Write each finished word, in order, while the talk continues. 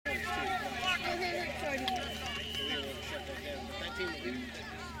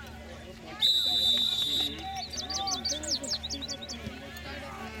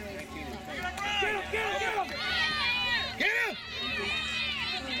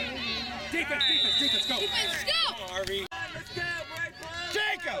Defense, go. Defense, go. Come on, Harvey. Let's go, break ball.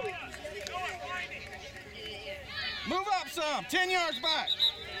 Jacob. Move up some. 10 yards back.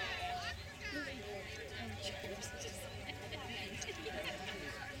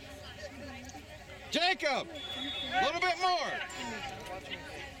 Jacob. A little bit more.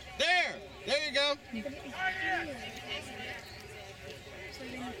 There you go.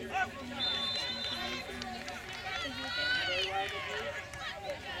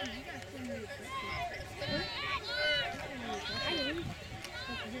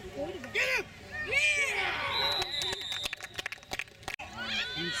 Get him! Yeah!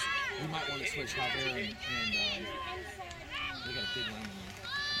 We might want to switch Javier and we got a big line in there.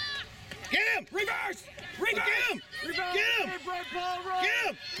 Get him! Reverse! Get him! Get him! Get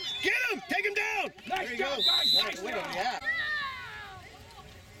him! Get him! Take him down! Nice There you job, go. guys. Nice Wait job. on the app.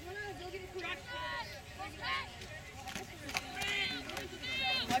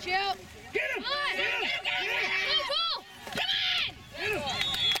 Watch out. Get him! Come on. Get him! Get him! Go, go. Come on. Get him!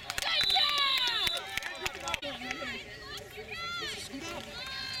 Touchdown.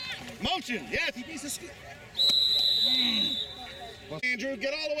 Motion! Yes, he needs to scoot. Andrew,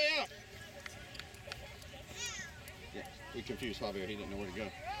 get all the way up. Yeah, we confused Javier. He didn't know where to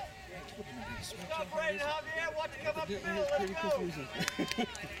go. Stop right, Javier. Watch it come up the middle. Let's go.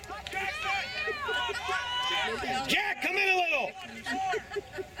 Jack, come in a little.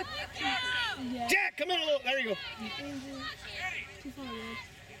 Jack, come in a little. There you go.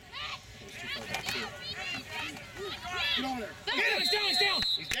 Get over there. Get him! He's down.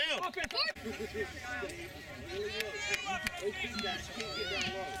 He's down.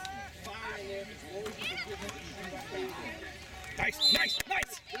 Nice.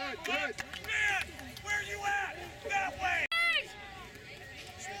 Good. Man, where you at? That way.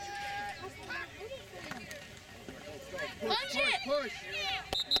 Punch it. Push.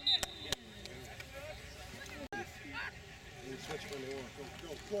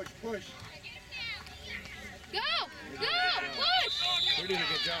 Push. Go. Push. We're doing a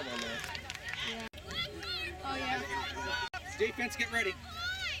good job on that. Oh, yeah. Defense, get ready.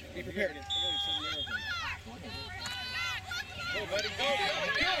 Be prepared. Go, buddy. Go.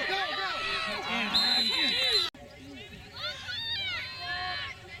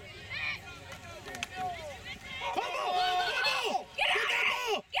 Come on! Get that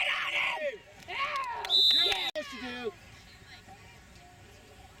ball! Get on it. What to do?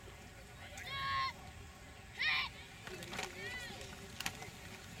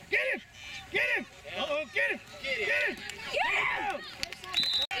 Get him! Uh-oh, get him! Get him.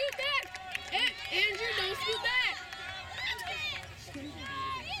 Scoot back. Andrew, don't scoot back.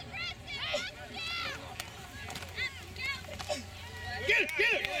 Get him!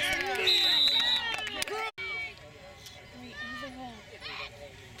 Get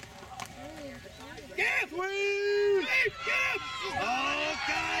him! Oh,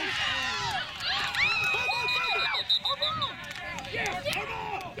 guys! Come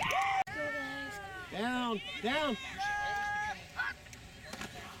on! Down!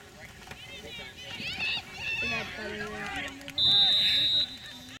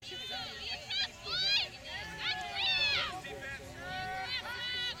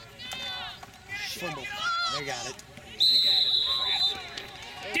 Fumble. They got it.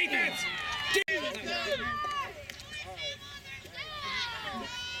 Defense.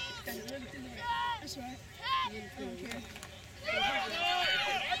 That's right.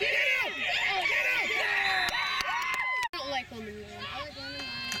 Get him! I don't like women.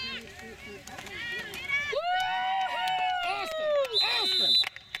 Austin!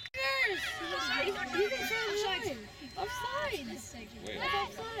 You can throw offside. That's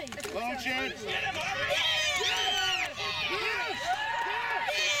offside. Motion!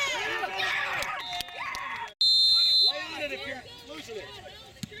 Lay on it if you're losing it.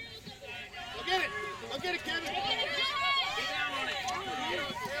 Go get it, Kevin.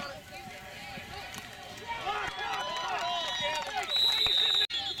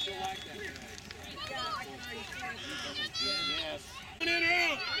 Yes. In or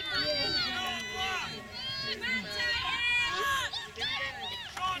out?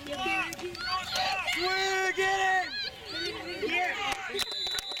 Swing it! Yeah.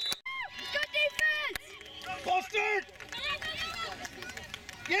 Good defense. Ball start!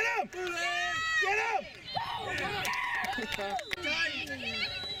 Get him! Get him!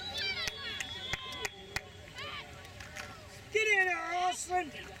 Get in there, Austin.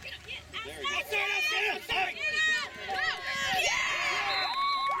 Outside!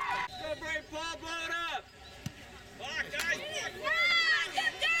 Go, break ball, blow it up. Lock, guys.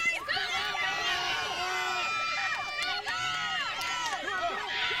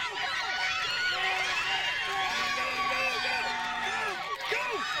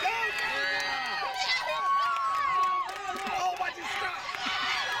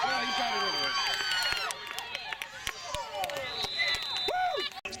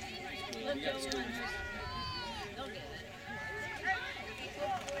 Keep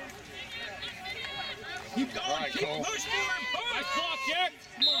going. All right, Keep Cole. pushing him. Nice block, Jack.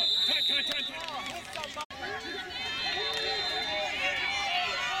 Come on. Time.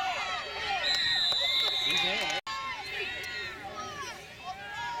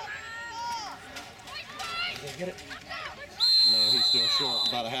 Get it. No, he's still short,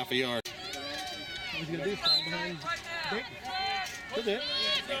 about a half a yard. What's he gonna do? Stand behind Dick? That's it.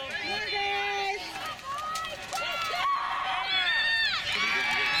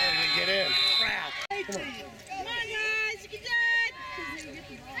 Get in. Crap. Come on, guys. You can do it.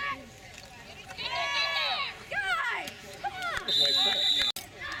 Guys, come on.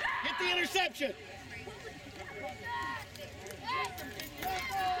 Get the interception.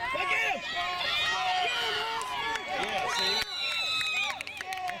 Look at him. Yeah, see?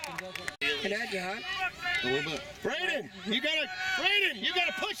 Can I add you hot? A little bit. Brayden, you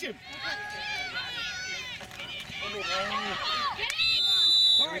gotta push him.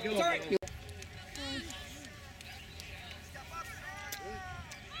 There we go. Sorry. Go.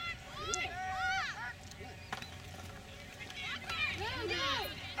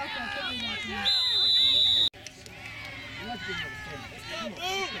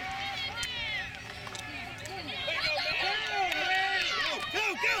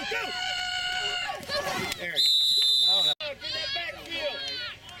 There you go. Get that backfield.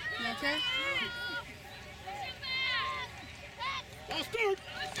 Okay. I'll start.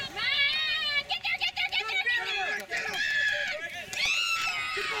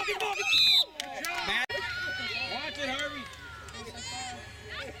 Watch it, Harvey.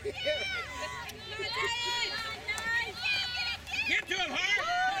 Get to him,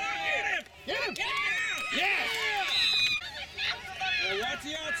 Harvey. Get him. Get him. Yes. Well, watch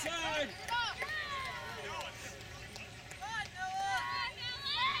the outside.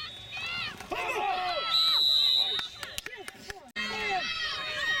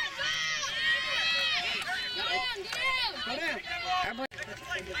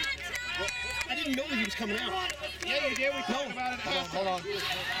 I didn't know he was coming out. Yeah, you did. We talked about it. Hold on.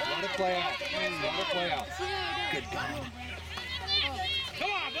 Let it play out. Let it play out. Good God.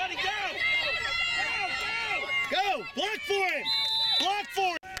 Come on, buddy, go. Go. Block for him. Block for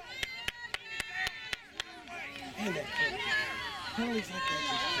him. Man, that kid. Penalties like that.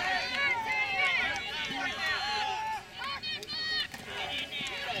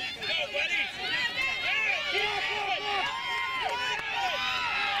 Go, buddy.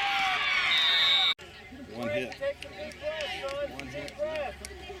 One hit.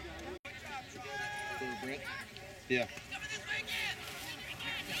 Yeah.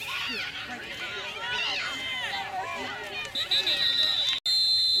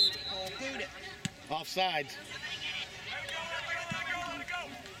 Offside.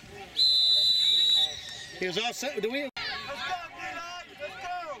 He was offside. Do we?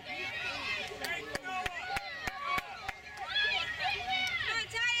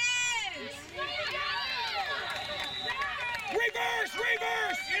 Reverse!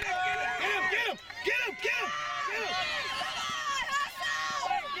 Get him!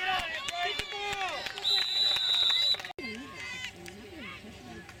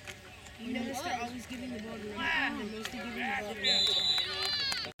 You notice they're always giving the ball to Ryan. They're mostly giving the ball to Ryan.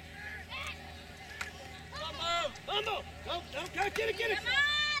 Humble! Go, get it!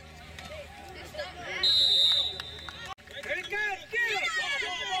 Come Ready, go. Get him.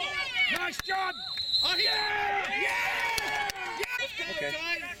 Nice job! Oh, yeah! Okay.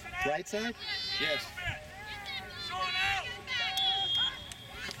 Right side? Yes.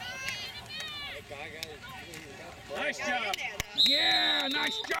 Nice job. Yeah,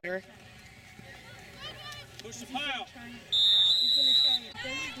 nice job. Push the pile.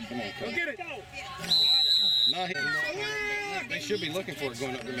 Come on, go get it. No, they should be looking for it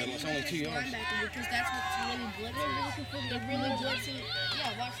going up the middle. It's only 2 yards. Because that's what's really blitzing. They're really blitzing.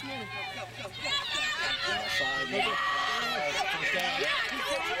 Yeah, watch the middle. Outside. First down.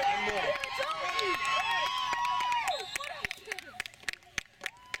 One more.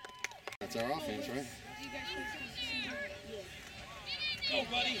 That's our offense, right? Go,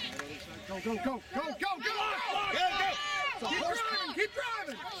 buddy. Go! Keep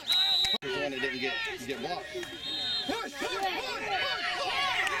driving! There's one that didn't get blocked. Push! Have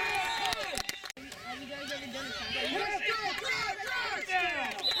you guys ever done a tackle?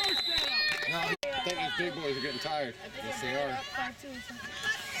 I think these big boys are getting tired. Yes, they are. 5-2 or something.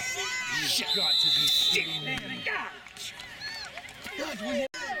 You've got to be kidding me.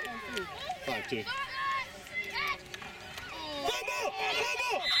 5-2. Fumble!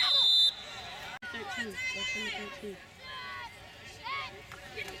 13. That's number 13.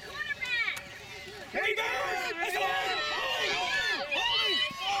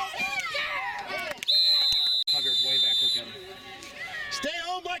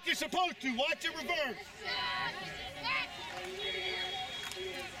 to. Watch it reverse.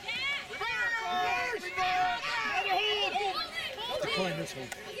 Reverse! Another hold! Decline this one.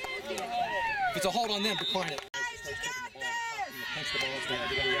 If it's a hold on them, decline it. Punch the ball. They got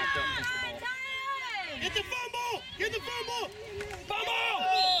to react up. Punch the ball. Get the fumble! Get the fumble! Fumble!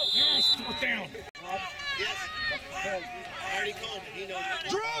 Yes, fourth down. Yes. I already called it. He knows.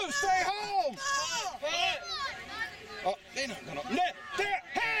 Drew, stay home! Oh, they're not gonna.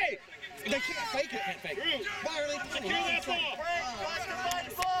 Hey! They can't fake it. Drew, Why are they secure that ball.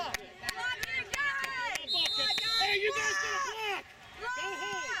 Hey, you guys got to block! Go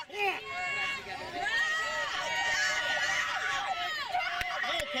home! Block!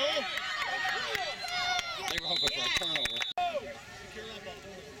 Okay. They were hoping for a turnover.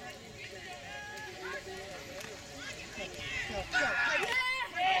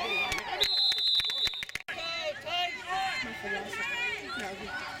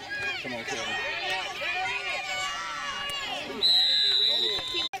 Come on, Kevin.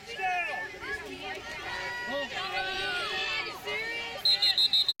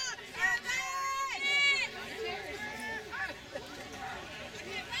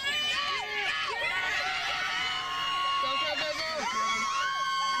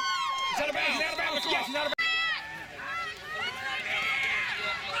 He's out of bounds. He's out of bounds. Yes, he's out of bounds.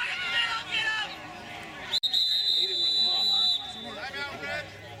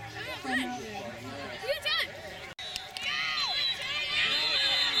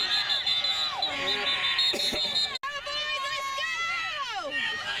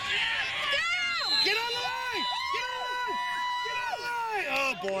 Get on the line! Get on the line! Get on the line!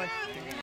 Oh, boy.